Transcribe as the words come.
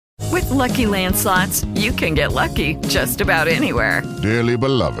Lucky Land Slots, you can get lucky just about anywhere. Dearly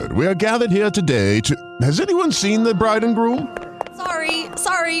beloved, we are gathered here today to... Has anyone seen the bride and groom?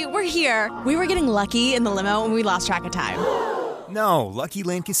 Sorry, we're here. We were getting lucky in the limo and we lost track of time. No, Lucky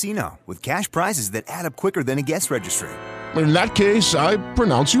Land Casino, with cash prizes that add up quicker than a guest registry. In that case, I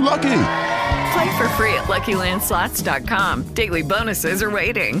pronounce you lucky. Play for free at LuckyLandSlots.com. Daily bonuses are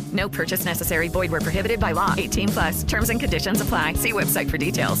waiting. No purchase necessary. Void where prohibited by law. 18+. Terms and conditions apply. See website for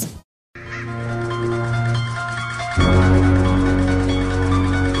details.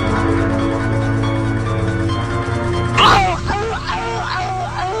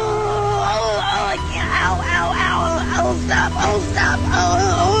 Stop. Oh,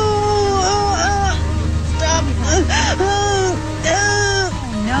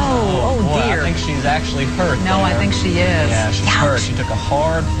 dear. I think she's actually hurt. No, I think she is. Yeah, she's hurt. She took a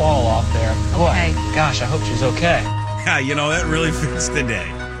hard fall off there. Okay. Boy, gosh, I hope she's okay. Yeah, that really fits today.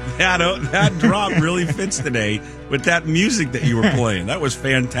 That drop really fits today with that music that you were playing. That was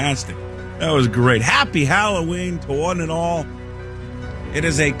fantastic. That was great. Happy Halloween to one and all. It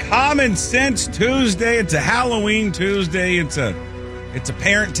is a Common Sense Tuesday. It's a Halloween Tuesday. It's a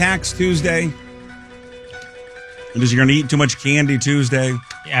Parent Tax Tuesday. Because you're going to eat too much candy Tuesday.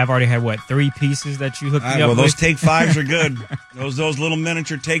 Yeah, I've already had, 3 pieces that you hooked me up well, those with? Take 5s are good. those little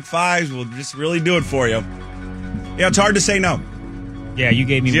miniature Take 5s will just really do it for you. Yeah, it's hard to say no. Yeah, you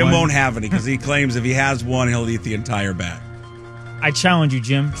gave me Jim one. won't have any because he claims if he has one, he'll eat the entire bag. I challenge you,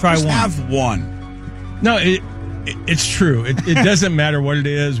 Jim. Try Just one. have one. No, it's true. It doesn't matter what it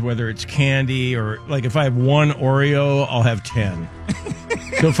is, whether it's candy or, if I have one Oreo, I'll have 10.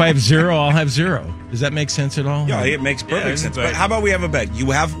 So if I have 0, I'll have 0. Does that make sense at all? Yeah, it makes perfect sense. But how about we have a bet?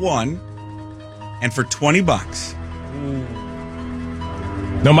 You have one, and for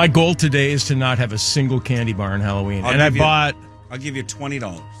 $20. No, my goal today is to not have a single candy bar on Halloween. I'll give you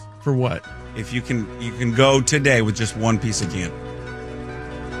 $20. For what? If you can go today with just one piece of candy.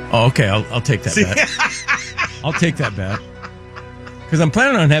 Oh, okay. I'll take that bet. I'll take that bet. Because I'm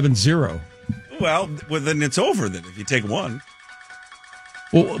planning on having 0. Well, then it's over then if you take one.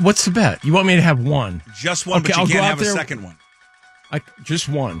 Well, what's the bet? You want me to have one? Just one, okay, but you can't have a second one. Just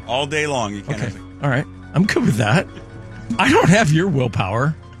one. All day long, you can't have it. All right. I'm good with that. I don't have your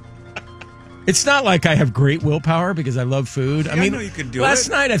willpower. It's not like I have great willpower because I love food. Yeah, I know you could do last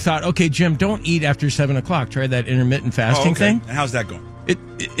night I thought, okay, Jim, don't eat after 7 o'clock. Try that intermittent fasting thing. And how's that going?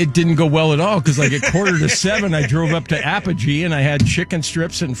 It didn't go well at all because at 6:45 I drove up to Apogee and I had chicken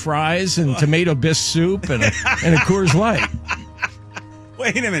strips and fries and tomato bisque soup and a Coors Light.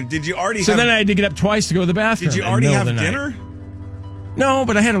 Wait a minute. Did you already So then I had to get up twice to go to the bathroom. Did you already have dinner? No,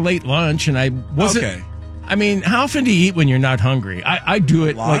 but I had a late lunch and I wasn't. Okay. I mean, how often do you eat when you're not hungry? I do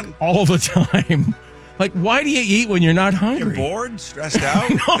it all the time. Why do you eat when you're not hungry? You're bored, stressed out,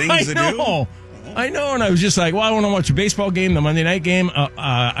 things to do? I know, and I was just I want to watch a baseball game, the Monday night game.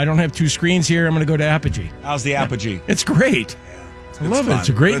 I don't have 2 screens here. I'm going to go to Apogee. How's the Apogee? It's great. I love it. It's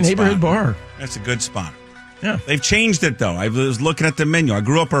a great neighborhood bar. That's a good spot. Yeah. They've changed it, though. I was looking at the menu. I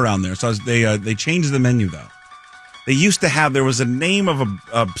grew up around there, so they changed the menu, though. They used to have, there was a name of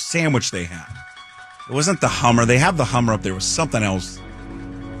a sandwich they had. It wasn't the Hummer. They have the Hummer up there. It was something else.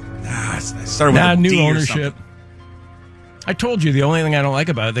 It started with a new D or ownership. something. I told you the only thing I don't like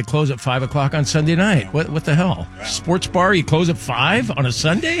about it, they close at 5 o'clock on Sunday night. What the hell? Right. Sports bar, you close at 5 on a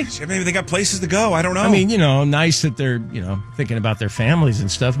Sunday? Maybe they got places to go. I don't know. I mean, nice that they're, thinking about their families and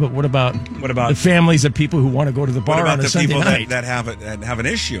stuff, but what about the families of people who want to go to the bar on a Sunday night? What about the people that have an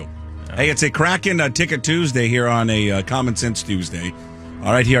issue? Oh. Hey, it's a cracking Ticket Tuesday here on a Common Sense Tuesday.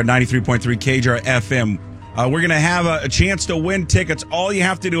 All right, here at 93.3 KJR FM. We're going to have a chance to win tickets. All you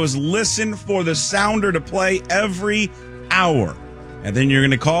have to do is listen for the sounder to play every hour. And then you're going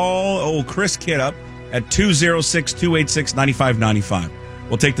to call old Chris Kidd up at 206-286-9595.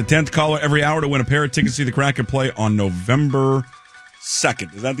 We'll take the 10th caller every hour to win a pair of tickets to see the Kraken play on November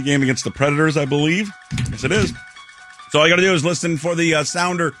 2nd. Is that the game against the Predators, I believe? Yes, it is. So all you got to do is listen for the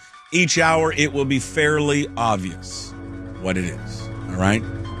sounder each hour. It will be fairly obvious what it is. All right?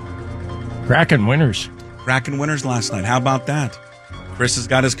 Kraken winners. Kraken winners last night. How about that? Chris has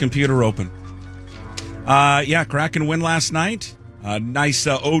got his computer open. Kraken win last night. Nice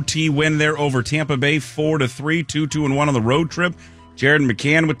OT win there over Tampa Bay, 4-3, 2-2-1 on the road trip. Jared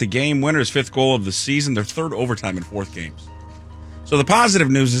McCann with the game winner, his 5th goal of the season, their 3rd overtime in 4th games. So the positive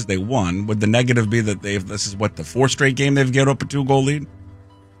news is they won. Would the negative be that this is the 4th straight game they've given up a 2-goal lead?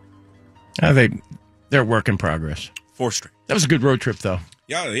 They're work in progress. 4th straight. That was a good road trip, though.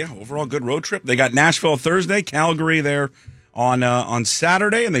 Yeah, overall good road trip. They got Nashville Thursday, Calgary there on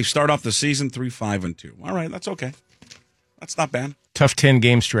Saturday, and they start off the season 3-5-2. All right, that's okay. That's not bad. Tough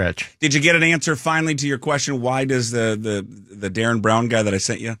 10-game stretch. Did you get an answer finally to your question? Why does the Darren Brown guy that I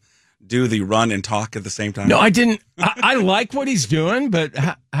sent you do the run and talk at the same time? No, I didn't. I like what he's doing, but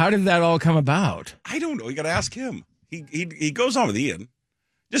how did that all come about? I don't know. You got to ask him. He goes on with Ian.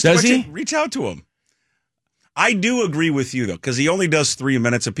 Just does he? Reach out to him. I do agree with you though, because he only does 3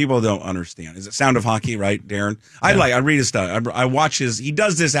 minutes, and people don't understand. Is it Sound of Hockey, right, Darren? Yeah. I read his stuff. I watch his. He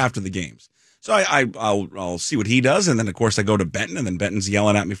does this after the games. So I'll see what he does, and then of course I go to Benton, and then Benton's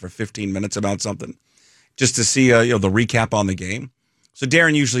yelling at me for 15 minutes about something, just to see the recap on the game. So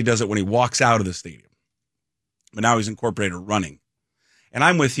Darren usually does it when he walks out of the stadium, but now he's incorporated running, and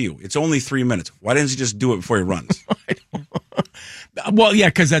I'm with you. It's only 3 minutes. Why doesn't he just do it before he runs? Well, yeah,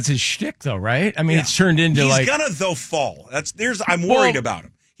 because that's his shtick, though, right? I mean, it's turned into he's gonna though fall. I'm worried about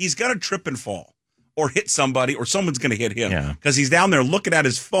him. He's gonna trip and fall, or hit somebody, or someone's going to hit him because he's down there looking at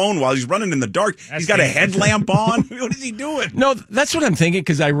his phone while he's running in the dark. He's got a headlamp on. What is he doing? No, that's what I'm thinking,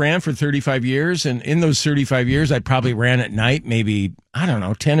 because I ran for 35 years, and in those 35 years, I probably ran at night maybe, I don't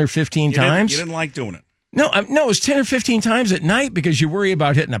know, 10 or 15 times. You didn't like doing it. No, it was 10 or 15 times at night because you worry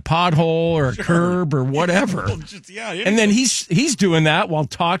about hitting a pothole or a curb or whatever. And then he's doing that while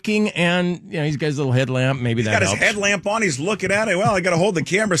talking, and he's got his little headlamp. Maybe that helps. He's got his headlamp on. He's looking at it. Well, I got to hold the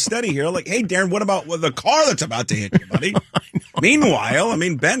camera steady here. Like, hey, Darren, what about the car that's about to hit you, buddy? Meanwhile,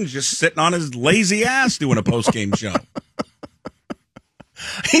 Ben's just sitting on his lazy ass doing a post-game show.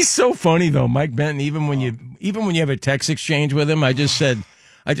 He's so funny though, Mike Benton. Even when you have a text exchange with him, I just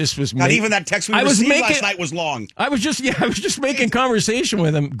was not even that text we received last night was long. I was just making conversation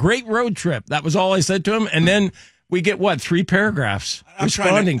with him. Great road trip. That was all I said to him, and then we get 3 paragraphs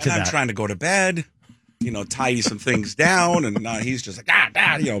responding to that. I'm trying to go to bed, tidy some things down, and he's just like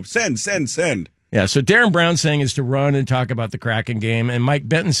send. Yeah. So Darren Brown saying is to run and talk about the Kraken game, and Mike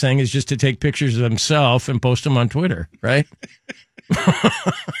Benton saying is just to take pictures of himself and post them on Twitter, right?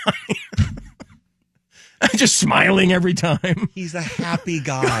 I'm just smiling every time. He's a happy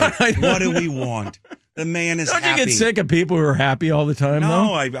guy. What do we want? The man is happy. Don't you get sick of people who are happy all the time, though?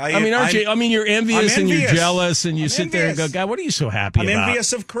 No, aren't you? You're envious and you're jealous, and you sit there and go, God, what are you so happy about? I'm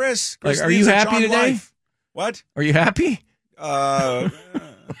envious of Chris. Are you happy today? What? Are you happy?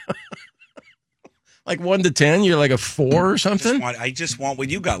 Like 1 to 10, you're like a 4 or something? I just want what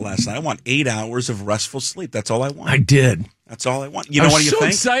you got last night. I want 8 hours of restful sleep. That's all I want. I did. That's all I want. You know what do you think? I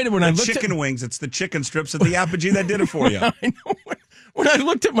was so excited when I looked at chicken wings. It's the chicken strips at the Apogee that did it for you. I know. When I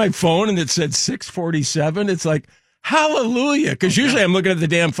looked at my phone and it said 6:47, it's like, hallelujah. Because usually I'm looking at the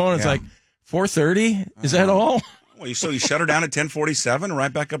damn phone. It's like 4:30. Is that all? Well, so you shut her down at 10:47 and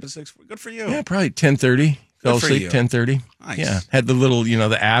right back up at 6. Good for you. Yeah, probably 10:30. Fell asleep 10:30. Nice. Yeah, had the little,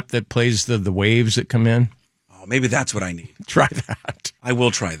 the app that plays the waves that come in. Oh, maybe that's what I need. Try that. I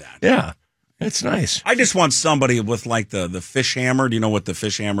will try that. Yeah, it's nice. I just want somebody with like the fish hammer. Do you know what the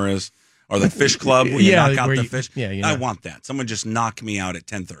fish hammer is? Or the fish club where you knock out the fish? Yeah, I want that. Someone just knock me out at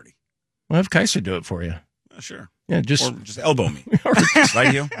 10:30. Well, have Kaiser do it for you. Sure. Yeah, or just elbow me.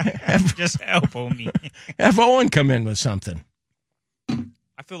 Right, you? Just elbow me. Have Owen come in with something.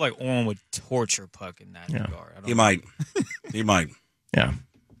 I feel like Owen would torture Puck in that regard. He might. He might. Yeah.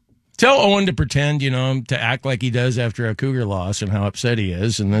 Tell Owen to pretend, to act like he does after a Cougar loss and how upset he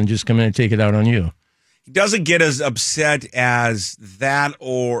is, and then just come in and take it out on you. He doesn't get as upset as that,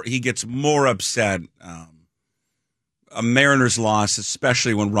 or he gets more upset. A Mariners loss,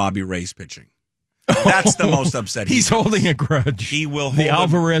 especially when Robbie Ray's pitching. That's the most upset. He's holding a grudge. He will hold the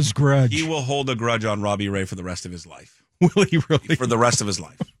Alvarez grudge. He will hold a grudge on Robbie Ray for the rest of his life. Will he really? For the rest of his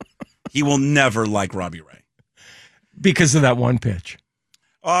life. He will never like Robbie Ray. Because of that one pitch.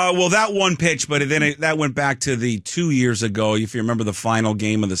 Well, that one pitch, but then that went back to the 2 years ago. If you remember the final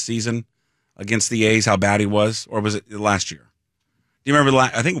game of the season against the A's, how bad he was, or was it last year? Do you remember?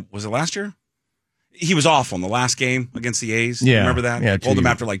 I think was it last year? He was awful in the last game against the A's. Yeah, remember that? Yeah, pulled him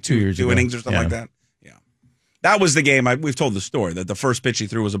after like two innings or something like that. Yeah, that was the game. We've told the story that the first pitch he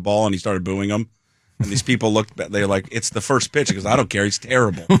threw was a ball, and he started booing him. And these people looked. They're like, "It's the first pitch." Because I don't care. He's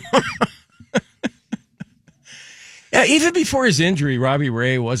terrible. Yeah, even before his injury, Robbie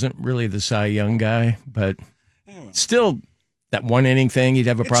Ray wasn't really the Cy Young guy, but still, that one inning thing he'd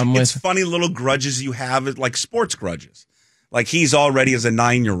have a problem with. It's funny little grudges you have, like sports grudges. Like he's already, as a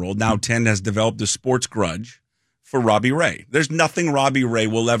 9-year-old, now 10, has developed a sports grudge for Robbie Ray. There's nothing Robbie Ray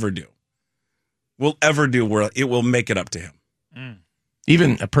will ever do where it will make it up to him.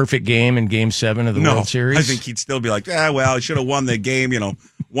 Even a perfect game in Game 7 of the World Series? I think he'd still be like, well, he should have won the game,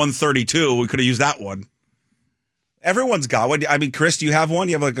 132. We could have used that one. Everyone's got one. I mean, Chris, do you have one?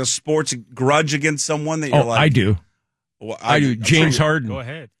 You have like a sports grudge against someone that you're like? I do. Well, I do. James Harden. Go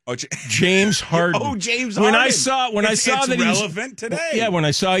ahead. Oh, James Harden. James Harden. When I saw that he's relevant today. Yeah, when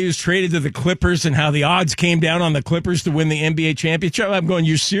I saw he was traded to the Clippers and how the odds came down on the Clippers to win the NBA championship, I'm going,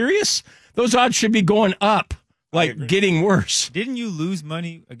 you serious? Those odds should be going up, like getting worse. Didn't you lose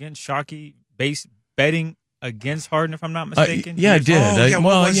money against Shockey betting against Harden, if I'm not mistaken? Yeah, I did.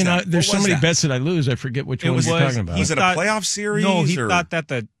 What There's so was many that? bets that I lose. I forget which one you're talking about. Was it a playoff series? No, he thought that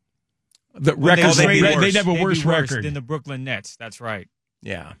the records they'd have a worse record than the Brooklyn Nets. That's right.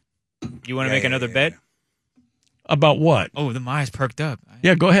 Yeah. You want to make another bet? About what? Oh, the eyes perked up.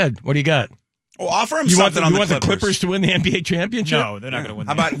 Yeah, go ahead. What do you got? Oh, offer him You want something the on the Clippers to win the NBA championship? No, they're not going to win.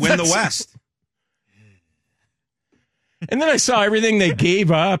 How about win the West? And then I saw everything they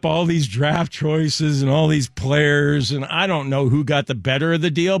gave up, all these draft choices and all these players, and I don't know who got the better of the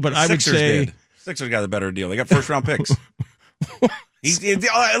deal, but I would say Sixers got the better deal. They got first round picks.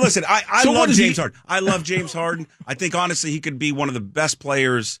 Listen, I love James Harden. I love James Harden. I think honestly he could be one of the best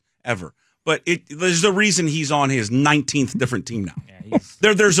players ever. But there's a reason he's on his 19th different team now. Yeah,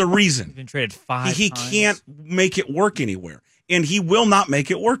 there's a reason. He's been traded 5 He times. can't make it work anywhere. And he will not make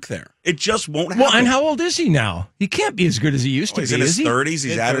it work there. It just won't happen. Well, and how old is he now? He can't be as good as he used to be. He's in his 30s.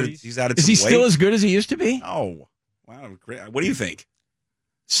 He's added Is some he still weight. as good as he used to be? Oh, wow. Great. What do you think?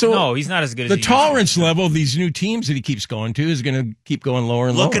 So no, he's not as good as the he tolerance level of these new teams that he keeps going to is going to keep going lower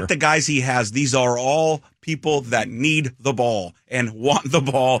and lower. Look at the guys he has. These are all people that need the ball and want the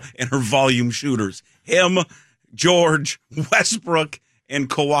ball and are volume shooters. Him, George, Westbrook, and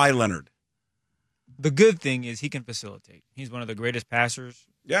Kawhi Leonard. The good thing is he can facilitate. He's one of the greatest passers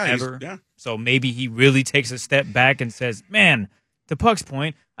ever. Yeah. So maybe he really takes a step back and says, man, to Puck's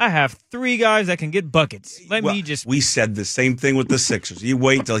point, I have 3 guys that can get buckets. We said the same thing with the Sixers. You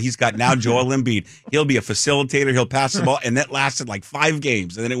wait till he's got now Joel Embiid. He'll be a facilitator. He'll pass the ball. And that lasted like 5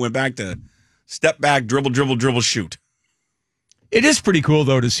 games. And then it went back to step back, dribble, shoot. It is pretty cool,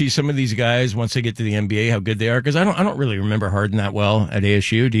 though, to see some of these guys, once they get to the NBA, how good they are. Because I don't really remember Harden that well at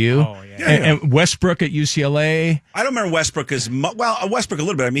ASU. Do you? Oh, yeah. And Westbrook at UCLA. I don't remember Westbrook Westbrook a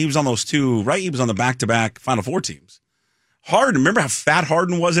little bit. I mean, he was on those 2, right? He was on the back-to-back Final Four teams. Harden, remember how fat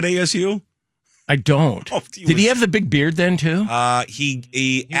Harden was at ASU? I don't. Did he have the big beard then, too?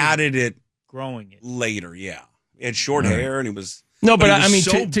 He added it. Growing it. Later, yeah. He had short hair, and he was... No, but he was I mean,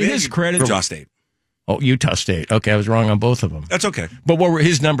 so to his credit... Utah State. Oh, Utah State. Okay, I was wrong on both of them. That's okay. But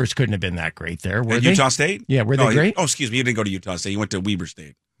his numbers couldn't have been that great there, were At they? Utah State? Yeah, were they great? Excuse me. He didn't go to Utah State. He went to Weber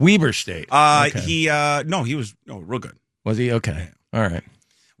State. Weber State. Okay. He was real good. Was he? Okay. Yeah. All right.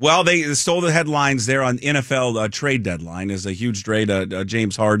 Well, they stole the headlines there on NFL trade deadline as a huge trade.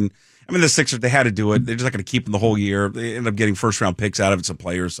 James Harden. I mean, the Sixers, they had to do it. They're just not going to keep him the whole year. They end up getting first-round picks out of it, some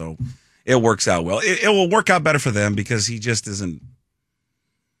players, so it works out well. It will work out better for them because he just isn't.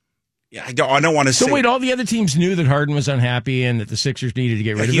 Yeah, I don't want to say. So wait, all the other teams knew that Harden was unhappy and that the Sixers needed to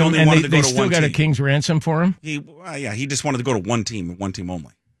get rid of him, only and wanted to go they to still one got a team. king's ransom for him? He just wanted to go to one team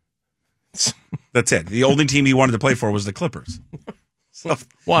only. That's it. The only team he wanted to play for was the Clippers. So,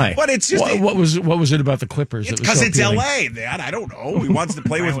 why? But it's just what was it about the Clippers? Because it's LA, man. I don't know. He wants to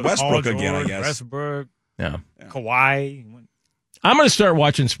play with Westbrook again, I guess. Westbrook, yeah. Kawhi. I'm going to start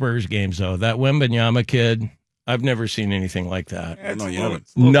watching Spurs games though. That Wembanyama kid, I've never seen anything like that. No, you haven't.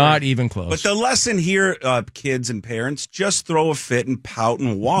 Not even close. But the lesson here, kids and parents, just throw a fit and pout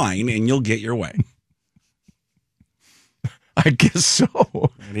and whine, and you'll get your way. I guess so.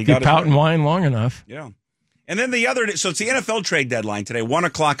 You pout and whine long enough. Yeah. And then so it's the NFL trade deadline today,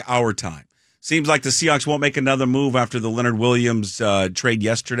 1:00 our time. Seems like the Seahawks won't make another move after the Leonard Williams trade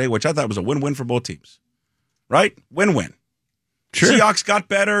yesterday, which I thought was a win-win for both teams. Right? Win-win. Sure. Seahawks got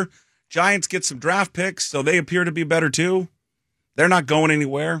better. Giants get some draft picks, so they appear to be better too. They're not going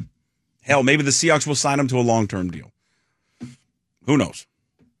anywhere. Hell, maybe the Seahawks will sign them to a long-term deal. Who knows?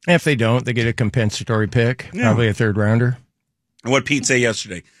 If they don't, they get a compensatory pick, probably a third rounder. And what Pete said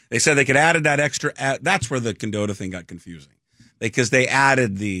yesterday, they said they could add that extra. That's where the Condotta thing got confusing, because they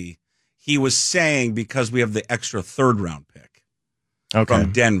added he was saying because we have the extra third-round pick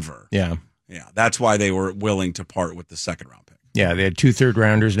from Denver. Yeah. Yeah, that's why they were willing to part with the second-round pick. Yeah, they had 2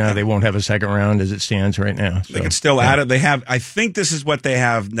 third-rounders. Now they won't have a second round as it stands right now. So, they can still add it. They have, I think this is what they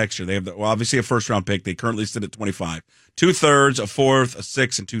have next year. They have, obviously, a first-round pick. They currently sit at 25. 2 thirds, a fourth, a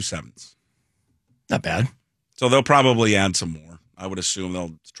sixth, and 2 sevenths. Not bad. So they'll probably add some more. I would assume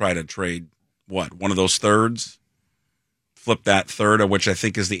they'll try to trade, one of those thirds? Flip that third, which I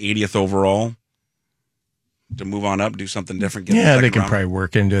think is the 80th overall, to move on up, do something different. They can probably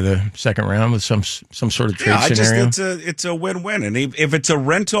work into the second round with some sort of trade scenario. It's a win-win, and if it's a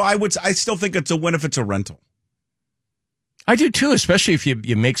rental, I still think it's a win if it's a rental. I do too, especially if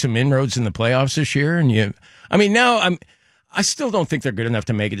you make some inroads in the playoffs this year. And I still don't think they're good enough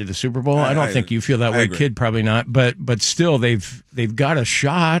to make it to the Super Bowl. I don't think you feel that way, kid. Probably not. But still, they've got a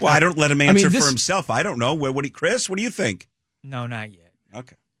shot. Well, I don't let him answer for himself. I don't know. Chris, what do you think? No, not yet.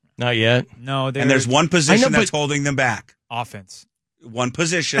 Okay. Not yet? No. And there's one position that's holding them back. Offense. One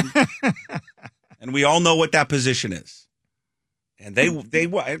position. And we all know what that position is. And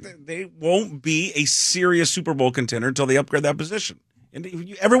they won't be a serious Super Bowl contender until they upgrade that position.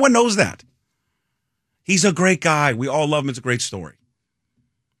 And everyone knows that. He's a great guy. We all love him. It's a great story.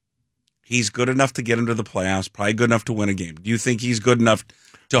 He's good enough to get him to the playoffs, probably good enough to win a game. Do you think he's good enough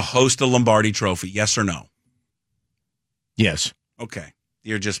to host a Lombardi Trophy? Yes or no? Yes. Okay.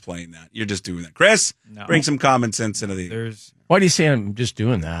 You're just playing that. You're just doing that. Chris, bring some common sense into the... Why do you say I'm just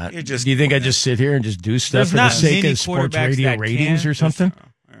doing that? Do you think I just sit here and just do stuff for the sake of sports radio ratings or something?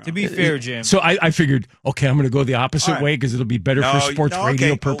 To be fair, Jim. So I figured, okay, I'm going to go the opposite way because it'll be better for sports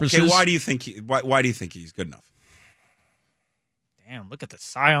radio purposes. Okay, why do you think he's good enough? Damn, look at the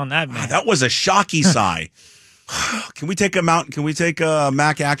sigh on that, man. That was a shocky sigh. Can we take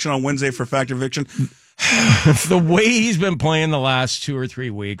Mac action on Wednesday for Fact or Fiction? The way he's been playing the last 2 or 3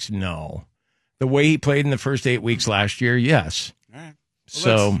 weeks, no. The way he played in the first 8 weeks last year, yes. All right.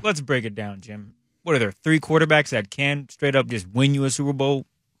 Well, let's break it down, Jim. What are there, 3 quarterbacks that can straight up just win you a Super Bowl?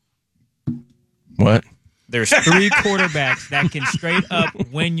 What? There's 3 quarterbacks that can straight up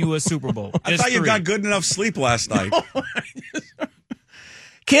win you a Super Bowl. I thought you got good enough sleep last night.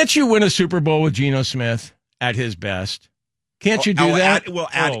 Can't you win a Super Bowl with Geno Smith at his best? Can't you do that?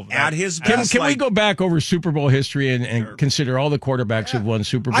 At his best. Can we go back over Super Bowl history and consider all the quarterbacks who've won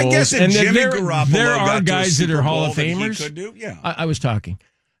Super Bowls? I guess if Jimmy Garoppolo there got are guys to a that are Super Hall Bowl of that he Famers. could do, yeah. I was talking.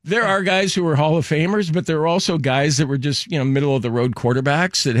 There are guys who are Hall of Famers, but there are also guys that were just middle of the road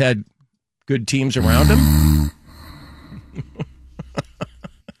quarterbacks that had good teams around them.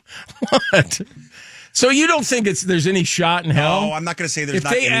 What? So you don't think there's any shot in hell? No, I'm not going to say there's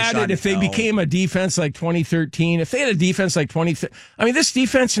not any shot in hell. If they became a defense like 2013, if they had a defense like this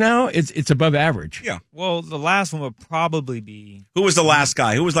defense now, it's above average. Yeah. Well, the last one would probably be... Who was the last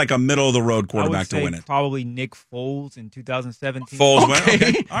guy? Who was like a middle-of-the-road quarterback to win it? Probably Nick Foles in 2017. Foles went?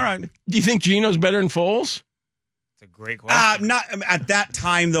 Okay. All right. Do you think Geno's better than Foles? It's a great question. Not at that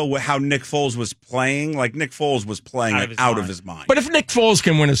time, though, how Nick Foles was playing. Like, Nick Foles was playing out of his mind. But if Nick Foles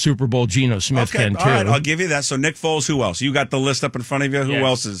can win a Super Bowl, Geno Smith can, too. All right, I'll give you that. So, Nick Foles, who else? You got the list up in front of you? Who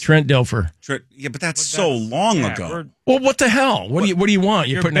else is? Trent Dilfer. Yeah, but that's so long ago. Well, what the hell? What do you want?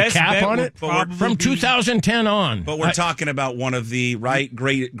 You're putting a cap on it? From 2010 on. But we're talking about one of the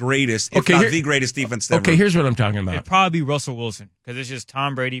greatest, if not the greatest defense ever. Okay, here's what I'm talking about. It'd probably be Russell Wilson, because it's just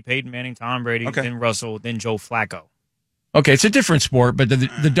Tom Brady, Peyton Manning, Tom Brady, then Russell, then Joe Flacco. Okay, it's a different sport, but the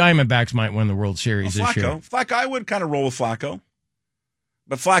Diamondbacks might win the World Series this year. Flacco, I would kind of roll with Flacco.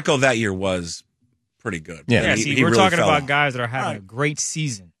 But Flacco that year was pretty good. Yeah, we're really talking about guys that are having a great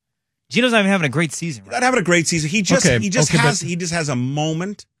season. Geno's not even having a great season. Right? Not having a great season. He just has a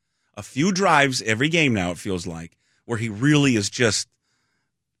moment, a few drives every game now, it feels like, where he really is just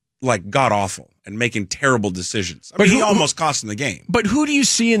like god awful and making terrible decisions. I mean, he almost cost him the game. But who do you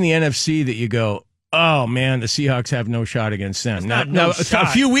see in the NFC that you go, oh, man, the Seahawks have no shot against them? Now, a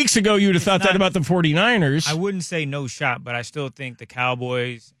few weeks ago, you would have thought that about the 49ers. I wouldn't say no shot, but I still think the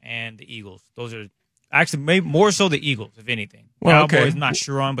Cowboys and the Eagles. Those are actually maybe more so the Eagles, if anything. Well, Cowboys, not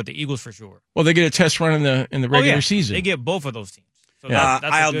sure on, but the Eagles for sure. Well, they get a test run in the regular season. They get both of those teams. So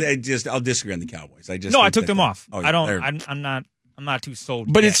I'll disagree on the Cowboys. I took them off. I'm not too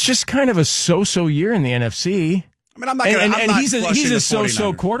sold. But it's just kind of a so-so year in the NFC. I mean, I'm not going to. He's a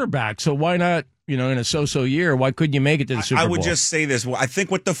so-so quarterback. So why not? In a so-so year, why couldn't you make it to the Super Bowl? I would just say this. Well, I think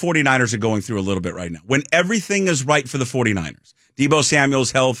what the 49ers are going through a little bit right now, when everything is right for the 49ers, Deebo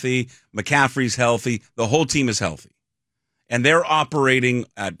Samuel's healthy, McCaffrey's healthy, the whole team is healthy, and they're operating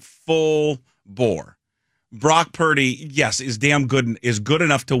at full bore. Brock Purdy, yes, is damn good, is good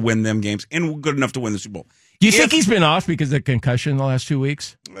enough to win them games and good enough to win the Super Bowl. Do you think he's been off because of the concussion the last 2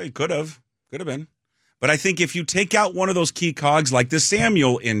 weeks? Well, he could have been. But I think if you take out one of those key cogs, like the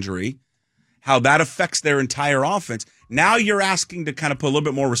Samuel injury, how that affects their entire offense. Now you're asking to kind of put a little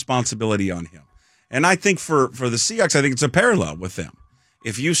bit more responsibility on him. And I think for the Seahawks, I think it's a parallel with them.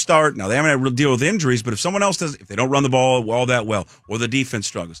 If you start, now they haven't had to deal with injuries, but if someone else does, if they don't run the ball all that well, or the defense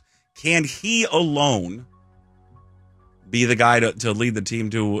struggles, can he alone be the guy to lead the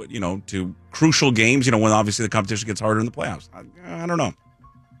team to crucial games, when obviously the competition gets harder in the playoffs? I don't know.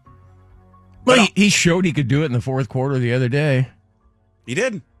 Well, he showed he could do it in the fourth quarter the other day. He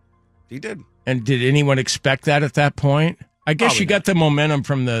did. And did anyone expect that at that point? I guess you got the momentum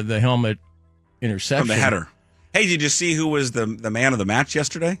from the helmet interception. From the header. Hey, did you see who was the man of the match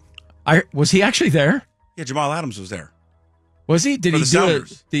yesterday? Was he actually there? Yeah, Jamal Adams was there. Was he? Did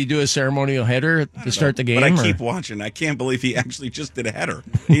he do a ceremonial header to start the game? But I keep watching. I can't believe he actually just did a header.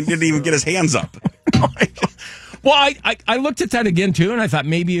 He didn't even get his hands up. Well, I looked at that again, too, and I thought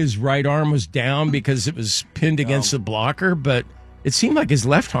maybe his right arm was down because it was pinned against the blocker, but it seemed like his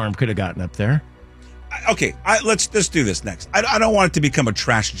left arm could have gotten up there. Okay, let's do this next. I don't want it to become a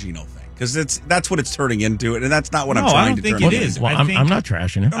trash Geno thing because that's what it's turning into, and that's not what I'm trying to turn it into. It is. Well, I'm not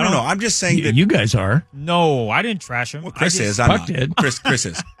trashing it. No. I'm just saying that you guys are. No, I didn't trash him. Well, Chris is. I'm not. Did. Chris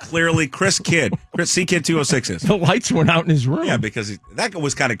is. Clearly, Chris C-Kid 206 is. The lights went out in his room. Yeah, because that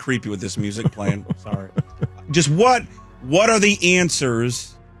was kind of creepy with this music playing. Sorry. Just what are the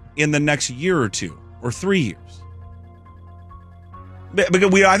answers in the next year or 2 or 3 years?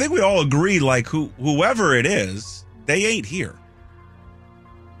 Because I think we all agree, like whoever it is, they ain't here.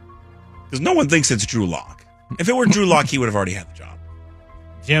 Because no one thinks it's Drew Lock. If it were Drew Lock, he would have already had the job.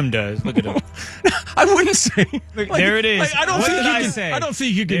 Jim does. Look at him. I wouldn't say. There it is. I don't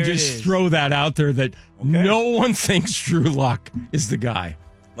think you can just throw that out there that no one thinks Drew Lock is the guy.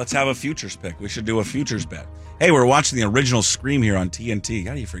 Let's have a futures pick. We should do a futures bet. Hey, we're watching the original Scream here on TNT.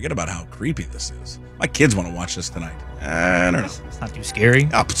 How do you forget about how creepy this is? My kids want to watch this tonight. I don't know. It's not too scary.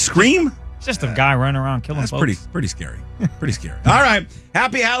 Scream? It's just a guy running around killing folks. That's pretty scary. Pretty scary. All right.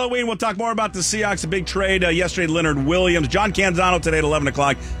 Happy Halloween. We'll talk more about the Seahawks. A big trade yesterday. Leonard Williams. John Canzano today at 11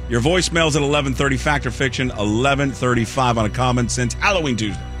 o'clock. Your voicemails at 11:30. Fact or Fiction, 11:35 on a Common Sense Halloween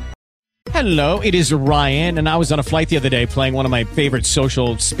Tuesday. Hello, it is Ryan, and I was on a flight the other day playing one of my favorite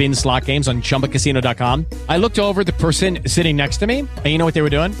social spin slot games on ChumbaCasino.com. I looked over at the person sitting next to me, and you know what they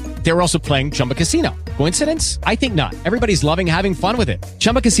were doing? They were also playing Chumba Casino. Coincidence? I think not. Everybody's loving having fun with it.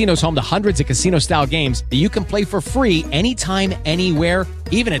 Chumba Casino is home to hundreds of casino-style games that you can play for free anytime, anywhere,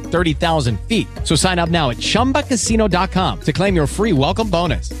 even at 30,000 feet. So sign up now at ChumbaCasino.com to claim your free welcome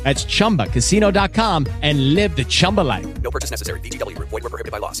bonus. That's ChumbaCasino.com and live the Chumba life. No purchase necessary. VGW. Void where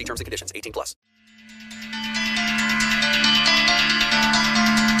prohibited by law. See terms and conditions. 18 plus.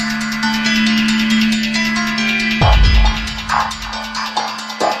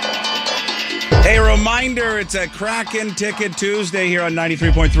 Hey, a reminder, it's a Kraken Ticket Tuesday here on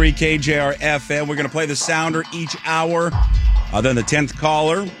 93.3 KJR FM. We're going to play the sounder each hour. Then the 10th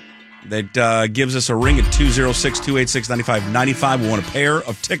caller that gives us a ring at 206-286-9595 will win a pair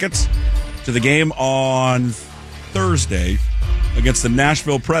of tickets to the game on Thursday against the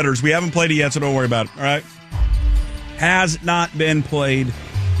Nashville Predators. We haven't played it yet, so don't worry about it, all right? Has not been played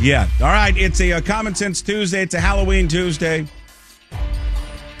yet. All right, it's a Common Sense Tuesday. It's a Halloween Tuesday.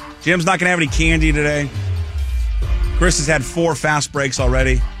 Jim's not going to have any candy today. Chris has had 4 fast breaks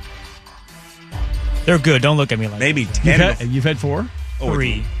already. They're good. Don't look at me like maybe that. 10. You've had 4?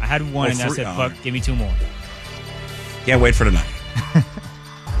 3. I had 1, and I said, fuck, give me 2 more. Can't wait for tonight.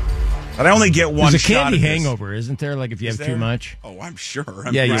 But I only get one There's a shot candy of hangover, isn't there? Like if you have too much? Oh, I'm sure.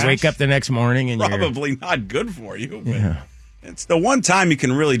 You wake up the next morning and probably not good for you. Yeah. It's the one time you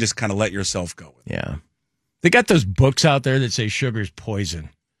can really just kind of let yourself go. Yeah. They got those books out there that say sugar's poison.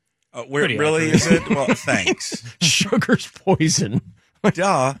 Where it really is it? Well, thanks. Sugar's poison.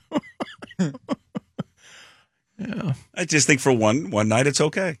 Duh. Yeah. I just think for one night it's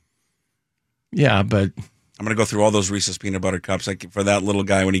okay. Yeah, but I'm going to go through all those Reese's peanut butter cups for that little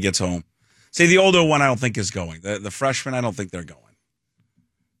guy when he gets home. See, the older one I don't think is going. The freshman, I don't think they're going.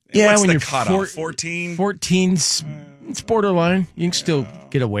 Yeah, what's when the you're cutoff? 14? 14's it's borderline. You can still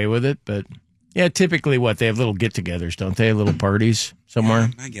get away with it, but yeah, typically they have little get-togethers, don't they? Little parties somewhere?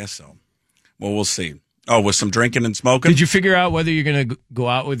 Yeah, I guess so. Well, we'll see. Oh, with some drinking and smoking? Did you figure out whether you're going to go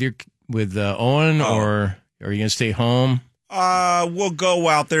out with Owen or are you going to stay home? We'll go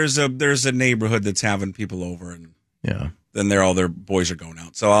out. There's a neighborhood that's having people over, and then all their boys are going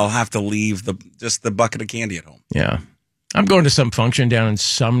out. So I'll have to leave just the bucket of candy at home. Yeah. I'm going to some function down in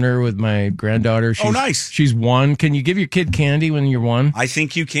Sumner with my granddaughter. Nice. She's 1. Can you give your kid candy when you're 1? I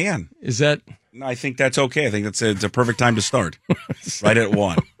think you can. Is that? No, I think that's okay. I think it's a perfect time to start. Right at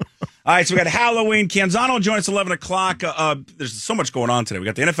 1. All right, so we got Halloween. Canzano will join us at 11 o'clock. There's so much going on today. We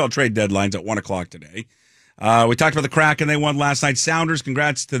got the NFL trade deadlines at 1 o'clock today. We talked about the Kraken. They won last night. Sounders,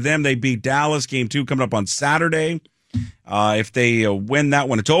 congrats to them. They beat Dallas. Game 2 coming up on Saturday. If they win that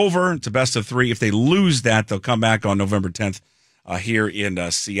one, it's over. It's a best of 3. If they lose that, they'll come back on November 10th here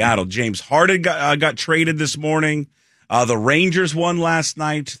in Seattle. James Harden got traded this morning. The Rangers won last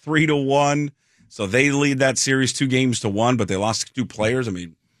night 3-1. So they lead that series 2-1, but they lost 2 players. I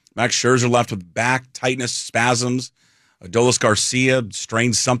mean, Max Scherzer left with back tightness, spasms. Adolis Garcia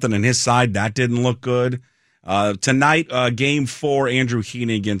strained something in his side. That didn't look good. Tonight, Game 4, Andrew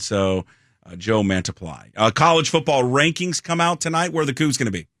Heaney against Joe Mantiply. College football rankings come out tonight. Where are the Cougs going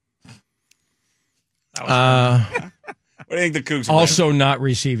to be? What do you think the Cougs are also not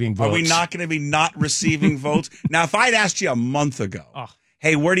receiving votes? Are we not going to be not receiving votes? Now, if I'd asked you a month ago,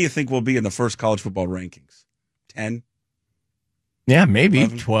 hey, where do you think we'll be in the first college football rankings? 10? Yeah, maybe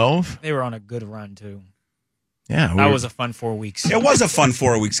 11? 12. They were on a good run, too. Yeah. That was a fun 4 weeks. It was a fun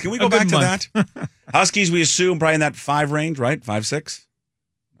 4 weeks. Can we go back to that? Huskies, we assume, probably in that 5 range, right? 5, 6?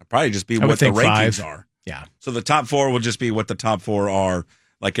 I'd probably just be what the rankings are. Yeah. So the top 4 will just be what the top 4 are,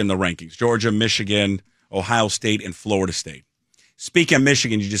 like in the rankings. Georgia, Michigan, Ohio State, and Florida State. Speaking of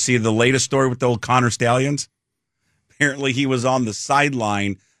Michigan, did you see the latest story with the old Connor Stallions? Apparently he was on the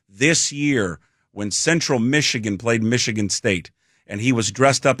sideline this year when Central Michigan played Michigan State, and he was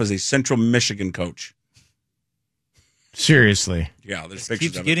dressed up as a Central Michigan coach. Seriously. Yeah, there's This pictures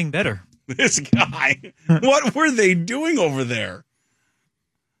keeps of getting better. This guy. What were they doing over there?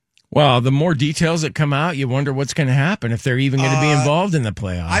 Well, the more details that come out, you wonder what's going to happen, if they're even going to be involved in the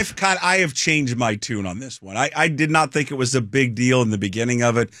playoffs. I have changed my tune on this one. I did not think it was a big deal in the beginning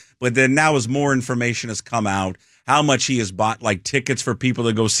of it, but then now as more information has come out, how much he has bought like tickets for people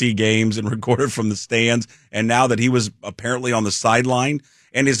to go see games and recorded from the stands, and now that he was apparently on the sideline.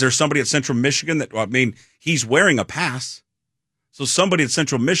 And is there somebody at Central Michigan that, I mean, he's wearing a pass. So somebody at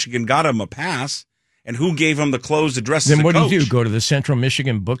Central Michigan got him a pass. And who gave him the clothes to dress as a coach? Then what do you do? Go to the Central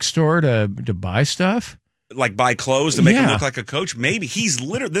Michigan bookstore to buy stuff? Like buy clothes to make him look like a coach? Maybe. He's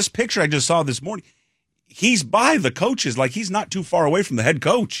literally, this picture I just saw this morning, he's by the coaches. Like he's not too far away from the head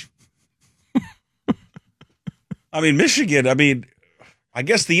coach. I mean, Michigan, I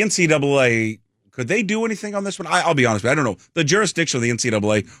guess the NCAA, could they do anything on this one? I'll be honest with you, I don't know. The jurisdiction of the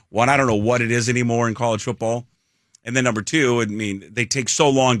NCAA, one, I don't know what it is anymore in college football. And then number two, I mean, they take so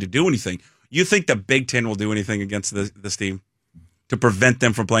long to do anything. You think the Big Ten will do anything against this team to prevent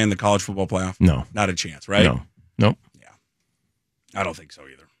them from playing the college football playoff? No. Not a chance, right? No. Nope. Yeah. I don't think so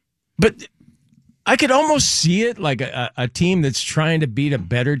either. But I could almost see it like a team that's trying to beat a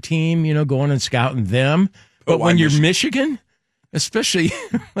better team, going and scouting them. But when you're Michigan, especially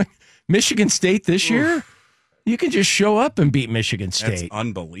like Michigan State this year, you can just show up and beat Michigan State. That's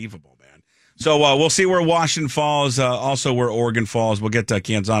unbelievable, man. So we'll see where Washington falls, also where Oregon falls. We'll get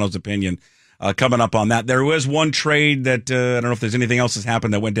Canzano's opinion coming up on that. There was one trade that, I don't know if there's anything else that's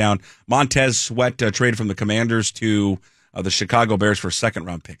happened that went down. Montez Sweat traded from the Commanders to the Chicago Bears for a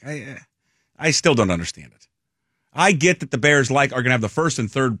second-round pick. I still don't understand it. I get that the Bears are going to have the first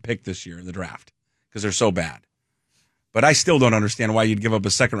and third pick this year in the draft because they're so bad. But I still don't understand why you'd give up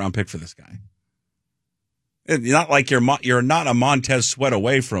a second-round pick for this guy. It's not like you're not a Montez Sweat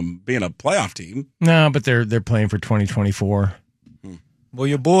away from being a playoff team. No, but they're playing for 2024. Well,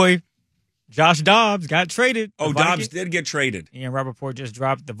 your boy Josh Dobbs got traded. Oh, Dobbs did get traded. Ian Rappaport just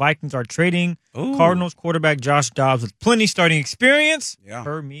dropped. The Vikings are trading Cardinals quarterback Josh Dobbs with plenty starting experience. Yeah.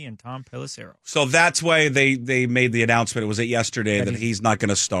 Per me and Tom Pelissero. So that's why they made the announcement. It was yesterday that he's not going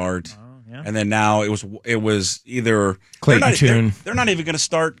to start. Yeah. And then now it was either Clayton Tune. They're not even going to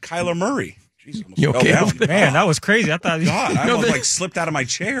start Kyler Murray. Jeez, you okay? Man, that was crazy. I thought I almost slipped out of my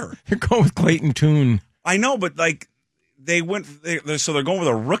chair. You're going with Clayton Tune. I know, but they're going with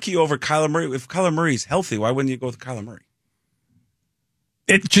a rookie over Kyler Murray. If Kyler Murray's healthy, why wouldn't you go with Kyler Murray?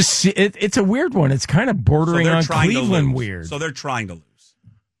 It's a weird one. It's kind of bordering on Cleveland weird. So they're trying to lose.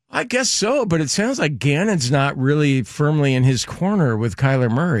 I guess so, but it sounds like Gannon's not really firmly in his corner with Kyler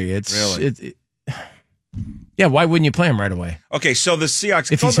Murray. Yeah, why wouldn't you play him right away? Okay, so the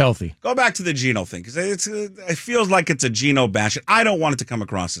Seahawks, if he's healthy. Go back to the Geno thing, because it feels like it's a Geno bash. I don't want it to come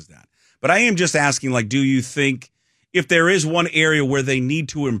across as that. But I am just asking, do you think if there is one area where they need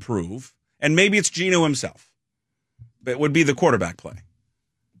to improve, and maybe it's Geno himself, but it would be the quarterback play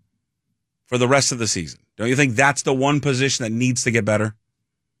for the rest of the season. Don't you think that's the one position that needs to get better?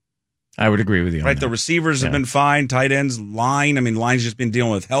 I would agree with you. Right, the receivers have been fine. Tight ends, line's just been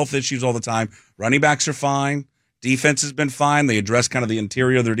dealing with health issues all the time. Running backs are fine. Defense has been fine. They address kind of the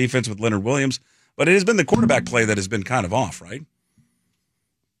interior of their defense with Leonard Williams. But it has been the quarterback play that has been kind of off, right?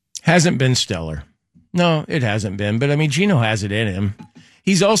 Hasn't been stellar. No, it hasn't been. But, Geno has it in him.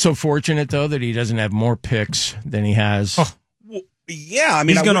 He's also fortunate, though, that he doesn't have more picks than he has. Oh. Yeah,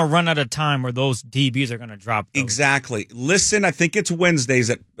 he's going to run out of time where those DBs are going to drop. Those. Exactly. Listen, I think it's Wednesdays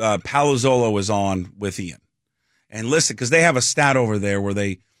that Palazzolo is on with Ian. And listen, because they have a stat over there where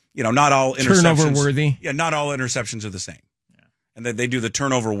they, not all interceptions. Turnover worthy. Yeah, not all interceptions are the same. Yeah. And they do the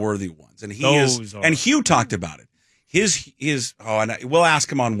turnover worthy ones. And and Hugh talked about it. And we'll ask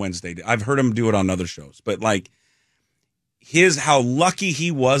him on Wednesday. I've heard him do it on other shows. But how lucky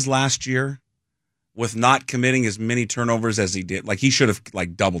he was last year with not committing as many turnovers as he did. He should have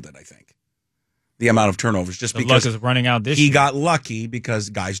doubled it, I think. the amount of turnovers. Just the because luck is running out this he year. got lucky because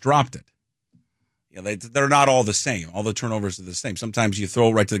guys dropped it. Yeah, they're not all the same. All the turnovers are the same. Sometimes you throw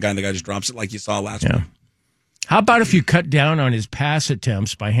it right to the guy and the guy just drops it like you saw last week. How about if you cut down on his pass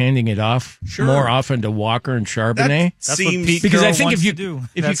attempts by handing it off more often to Walker and Charbonnet? That's what Pete because Carroll I think wants if you to do.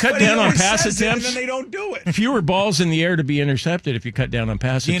 if you cut down on pass attempts, then they don't do it. Fewer balls in the air to be intercepted if you cut down on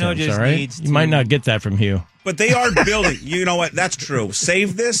pass Geno attempts. just All right, needs you might not get that from Hugh. But they are building. You know what? That's true.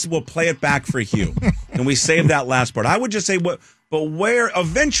 Save this. We'll play it back for Hugh. And we save that last part. I would just say, but where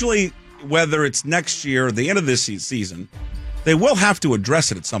eventually, whether it's next year or the end of this season, they will have to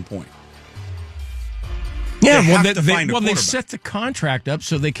address it at some point. Yeah, they set the contract up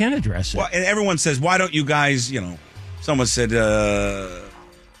so they can address it. Well, and everyone says, why don't you guys, someone said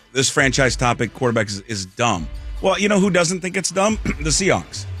this franchise topic quarterback is dumb. Well, you know who doesn't think it's dumb? The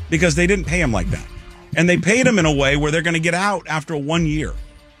Seahawks. Because they didn't pay him like that. And they paid him in a way where they're going to get out after 1 year.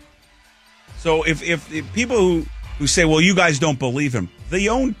 So if people who say, well, you guys don't believe him, the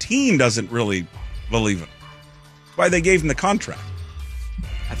own team doesn't really believe him. That's why they gave him the contract.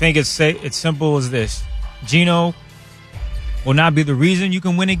 I think it's simple as this. Geno will not be the reason you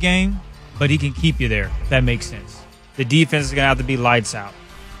can win a game, but he can keep you there, if that makes sense. The defense is going to have to be lights out.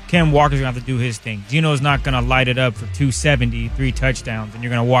 Ken Walker's going to have to do his thing. Geno's not going to light it up for 270, 3 touchdowns, and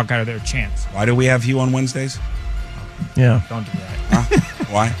you're going to walk out of there a chance. Why do we have Hugh on Wednesdays? Yeah. Don't do that. Huh?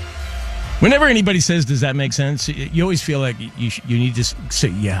 Why? Whenever anybody says, does that make sense? You always feel like you need to say,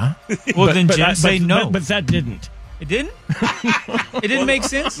 yeah. Well, then say no. But that didn't. It didn't? It didn't make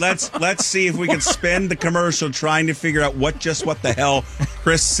sense? Let's see if we can spend the commercial trying to figure out what the hell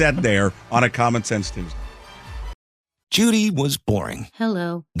Chris said there on a Common Sense Tuesday. Judy was boring.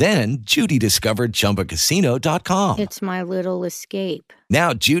 Hello. Then Judy discovered ChumbaCasino.com. It's my little escape.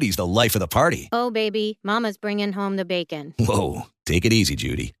 Now Judy's the life of the party. Oh, baby, mama's bringing home the bacon. Whoa, take it easy,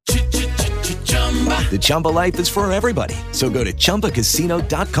 Judy. The Chumba life is for everybody. So go to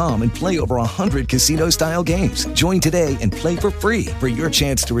ChumbaCasino.com and play over 100 casino-style games. Join today and play for free for your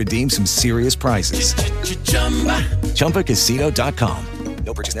chance to redeem some serious prizes. ChumbaCasino.com.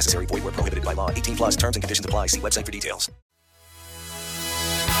 No purchase necessary. Void where prohibited by law. 18 plus terms and conditions apply. See website for details.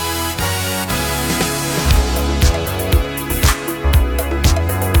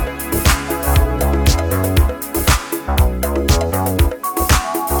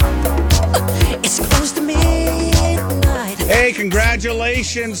 It's close to midnight. Hey,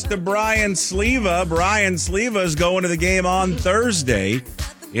 congratulations to Brian Sleva. Brian Sleva is going to the game on Thursday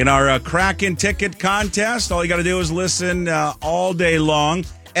in our Kraken ticket contest. All you got to do is listen all day long.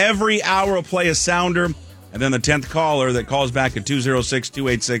 Every hour we'll play a sounder, and then the 10th caller that calls back at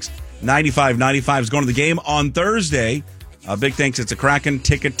 206-286-9595 is going to the game on Thursday. Big thanks. It's a Kraken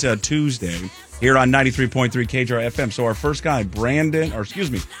ticket Tuesday here on 93.3 KJR FM. So our first guy, Brian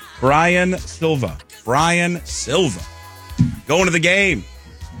Silva. Brian Silva. Going to the game.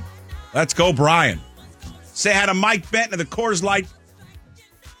 Let's go, Brian. Say hi to Mike Benton of the Coors Light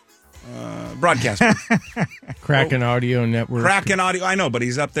broadcast booth. Kraken Audio Network. Kraken Audio, I know, but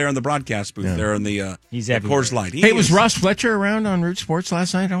he's up there in the broadcast booth. There in the Coors Light. Was Ross Fletcher around on Root Sports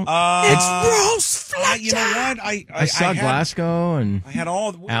last night? It's Ross Fletcher. You know what? I saw Glasgow and I had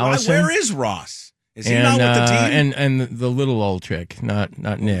all. Allison. Where is Ross? Is he not with the team? And the little old chick, not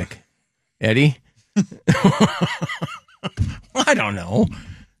Nick, Eddie. I don't know.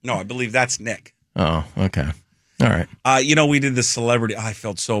 No, I believe that's Nick. Oh, okay. All right. We did the celebrity. I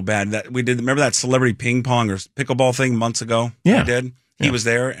felt so bad that we did. Remember that celebrity ping pong or pickleball thing months ago? Yeah, I did. He was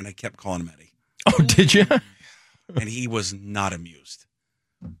there, and I kept calling him Eddie. Oh, did you? And he was not amused.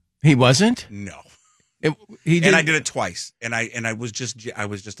 He wasn't? No. He did. And I did it twice, and I was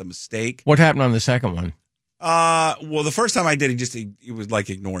just a mistake. What happened on the second one? Well, the first time I did, he was like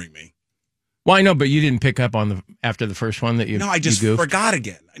ignoring me. Well, I know, but you didn't pick up on after the first one that you. No, I just forgot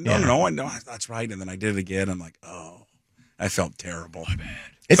again. No, I know that's right, and then I did it again. I'm like, oh, I felt terrible. My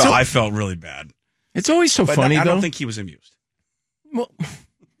bad. I felt really bad. It's always so funny. I don't think he was amused. Well,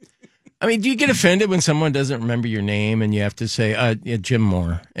 I mean, do you get offended when someone doesn't remember your name and you have to say Jim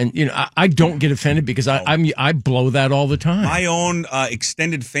Moore? And I don't get offended because I blow that all the time. My own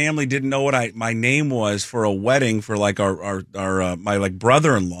extended family didn't know what my name was for a wedding for like our my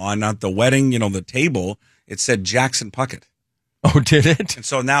brother-in-law, not the wedding, the table. It said Jackson Puckett. Oh, did it? And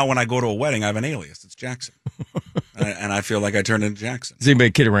so now when I go to a wedding, I have an alias. It's Jackson. and I feel like I turned into Jackson. Does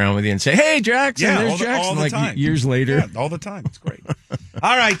anybody kid around with you and say, hey, Jackson, yeah, there's Jackson, all the time. Years later? Yeah, all the time. It's great.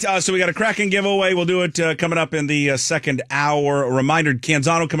 All right, so we got a Kraken giveaway. We'll do it coming up in the second hour. A reminder,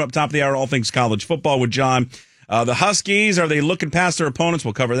 Canzano coming up top of the hour, all things college football with John. The Huskies, are they looking past their opponents?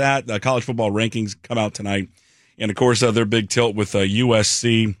 We'll cover that. The college football rankings come out tonight. And, of course, their big tilt with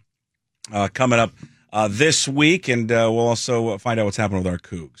USC. coming up this week, and we'll also find out what's happening with our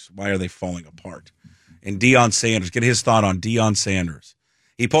Cougs. Why are they falling apart? And Deion Sanders, get his thought on Deion Sanders.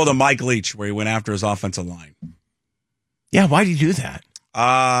 He pulled a Mike Leach where he went after his offensive line. Yeah, why did you do that?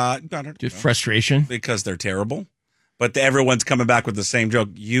 Just frustration? Because they're terrible. But everyone's coming back with the same joke.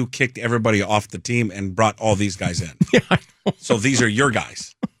 You kicked everybody off the team and brought all these guys in. Yeah, I know. So these are your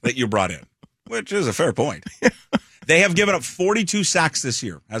guys that you brought in, which is a fair point. They have given up 42 sacks this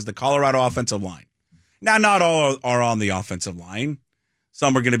year as the Colorado offensive line. Now, not all are on the offensive line.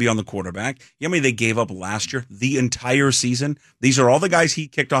 Some are going to be on the quarterback. You know how many they gave up last year, the entire season? These are all the guys he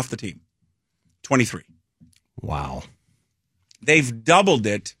kicked off the team. 23. Wow. They've doubled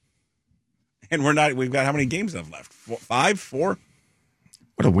it, and we've got how many games left? 5? 4?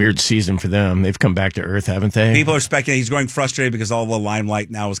 What a weird season for them. They've come back to earth, haven't they? People are speculating he's growing frustrated because all the limelight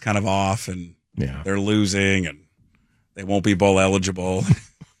now is kind of off, and they're losing, and they won't be bowl eligible.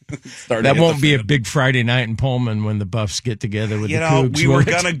 That won't be a big Friday night in Pullman when the Buffs get together with the Cougs. We were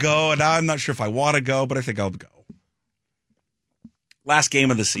going to go, and I'm not sure if I want to go, but I think I'll go. Last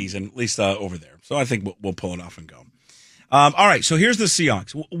game of the season, at least over there. So I think we'll pull it off and go. All right, so here's the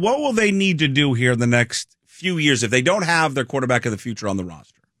Seahawks. What will they need to do here in the next few years if they don't have their quarterback of the future on the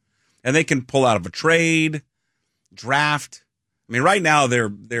roster? And they can pull out of a trade, draft. I mean, right now they're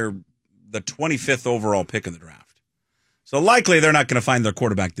the 25th overall pick in the draft. So likely they're not going to find their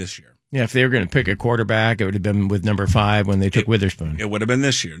quarterback this year. Yeah, if they were going to pick a quarterback, it would have been with number 5 when they took Witherspoon. It would have been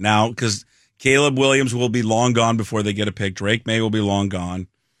this year. Now, because Caleb Williams will be long gone before they get a pick. Drake May will be long gone.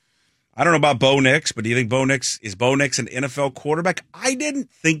 I don't know about Bo Nix, but do you think is Bo Nix an NFL quarterback? I didn't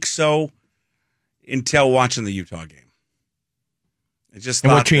think so until watching the Utah game. And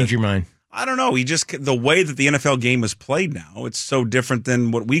what changed your mind? I don't know. The way that the NFL game is played now, it's so different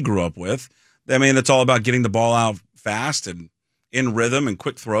than what we grew up with. I mean, it's all about getting the ball out fast and in rhythm and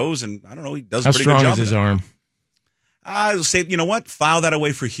quick throws, and I don't know, he does a pretty good job. How strong is his arm? I'll say, you know what? File that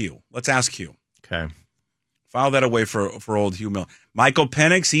away for Hugh. Let's ask Hugh. Okay. File that away for old Hugh Miller. Michael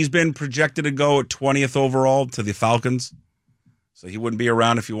Penix, he's been projected to go at 20th overall to the Falcons, so he wouldn't be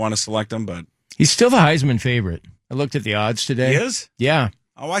around if you want to select him, but he's still the Heisman favorite. I looked at the odds today. He is? Yeah.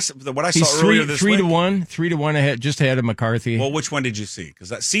 Oh, what I saw earlier this week. 3-1 ahead, just ahead of McCarthy. Well, which one did you see?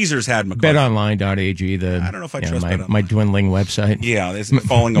 Because Caesars had McCarthy. BetOnline.ag. I don't know if I trust my dwindling website. Yeah, it's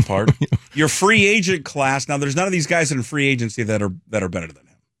falling apart. Your free agent class. Now, there's none of these guys in free agency that are better than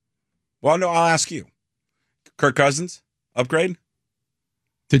him. Well, no, I'll ask you. Kirk Cousins, upgrade?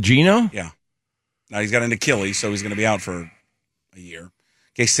 To Geno? Yeah. Now, he's got an Achilles, so he's going to be out for a year.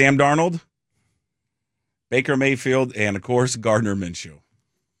 Okay, Sam Darnold, Baker Mayfield, and, of course, Gardner Minshew.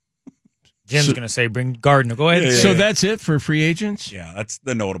 Jim's going to say bring Gardner. Go ahead. So that's it for free agents? Yeah, that's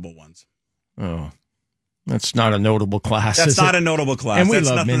the notable ones. Oh, that's not a notable class. That's not a notable class. And we that's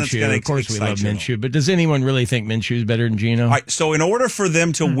love Minshew. Of course we love Minshew. But does anyone really think Minshew's better than Geno? All right, so in order for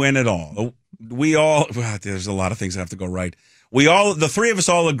them to win it all, there's a lot of things that have to go right. The three of us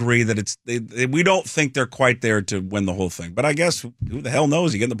all agree that we don't think they're quite there to win the whole thing. But I guess who the hell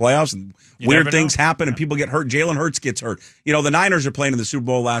knows? You get in the playoffs and weird things happen and people get hurt. Jalen Hurts gets hurt. You know, the Niners are playing in the Super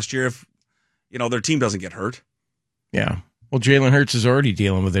Bowl last year. If their team doesn't get hurt. Yeah. Well, Jalen Hurts is already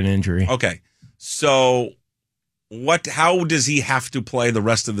dealing with an injury. Okay. So how does he have to play the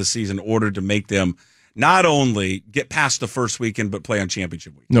rest of the season in order to make them not only get past the first weekend, but play on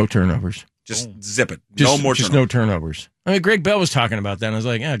championship week? No turnovers. Just zip it. No more turnovers. no turnovers. I mean, Greg Bell was talking about that, and I was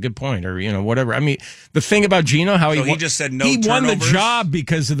like, yeah, good point, or, whatever. I mean, the thing about Geno, he just said no turnovers. He won the job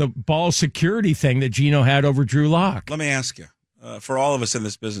because of the ball security thing that Geno had over Drew Lock. Let me ask you. For all of us in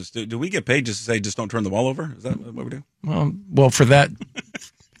this business, do we get paid just to say, just don't turn the ball over? Is that what we do? Well, for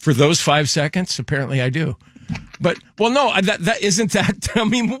those 5 seconds, apparently I do. But, no, that isn't that. I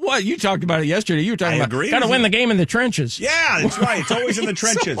mean, what? You talked about it yesterday. You were talking about got to win the game in the trenches. Yeah, that's right. It's always in the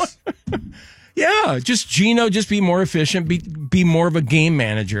trenches. Yeah, just Geno, just be more efficient, be more of a game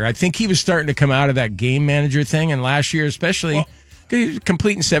manager. I think he was starting to come out of that game manager thing, and last year especially. Well, he was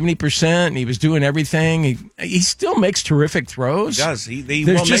completing 70%, and he was doing everything. He still makes terrific throws. He does. He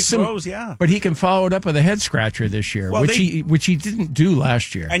will make throws, yeah. But he can follow it up with a head scratcher this year, which he didn't do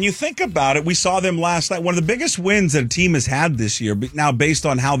last year. And you think about it, we saw them last night. One of the biggest wins that a team has had this year, now based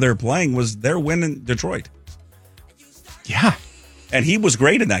on how they're playing, was their win in Detroit. Yeah. And he was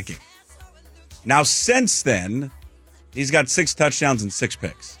great in that game. Now, since then, he's got 6 touchdowns and 6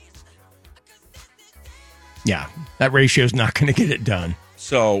 picks. Yeah, that ratio is not going to get it done.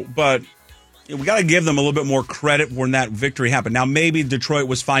 So, but we got to give them a little bit more credit when that victory happened. Now, maybe Detroit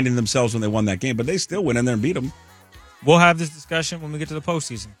was finding themselves when they won that game, but they still went in there and beat them. We'll have this discussion when we get to the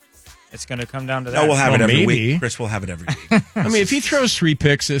postseason. It's going to come down to that. No, we'll have it every maybe. week. Chris will have it every week. I mean, if he throws 3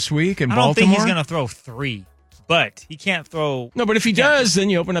 picks this week in I don't Baltimore, think he's going to throw 3, but he can't throw. No, but if he does, then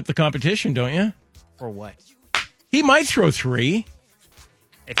you open up the competition, don't you? For what? He might throw 3.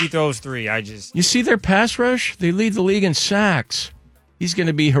 If he throws 3, You see their pass rush? They lead the league in sacks. He's going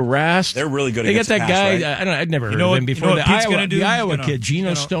to be harassed. They're really good They got against that pass, guy. right? I'd never heard of him before. What Pete's gonna do? The Iowa He's kid,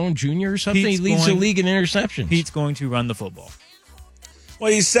 Geno Stone Jr. or something. He leads the league in interceptions. Pete's going to run the football.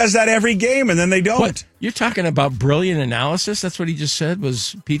 Well, he says that every game, and then they don't. What? You're talking about brilliant analysis? That's what he just said,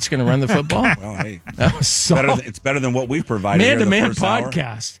 was Pete's going to run the football? Well, hey. That was It's better than what we've provided here in the Man-to-man first hour.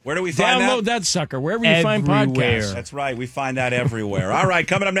 podcast. Where do we find Download that sucker wherever you find podcasts. That's right. We find that everywhere. All right,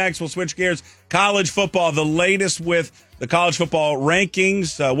 coming up next, we'll switch gears. College football, the latest with the college football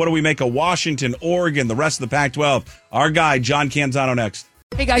rankings. What do we make of Washington, Oregon, the rest of the Pac-12? Our guy, John Canzano, next.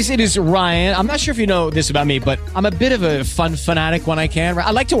 Hey guys, it is Ryan. I'm not sure if you know this about me, but I'm a bit of a fun fanatic when I can.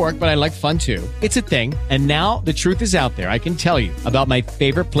 I like to work, but I like fun too. It's a thing. And now the truth is out there. I can tell you about my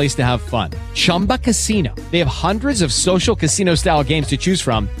favorite place to have fun. Chumba Casino. They have hundreds of social casino style games to choose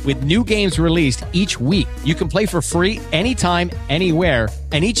from with new games released each week. You can play for free anytime, anywhere.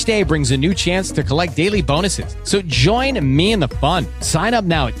 And each day brings a new chance to collect daily bonuses. So join me in the fun. Sign up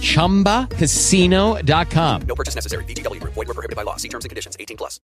now at ChumbaCasino.com. No purchase necessary. VGW Group. Void where prohibited by law. See terms and conditions. 18+.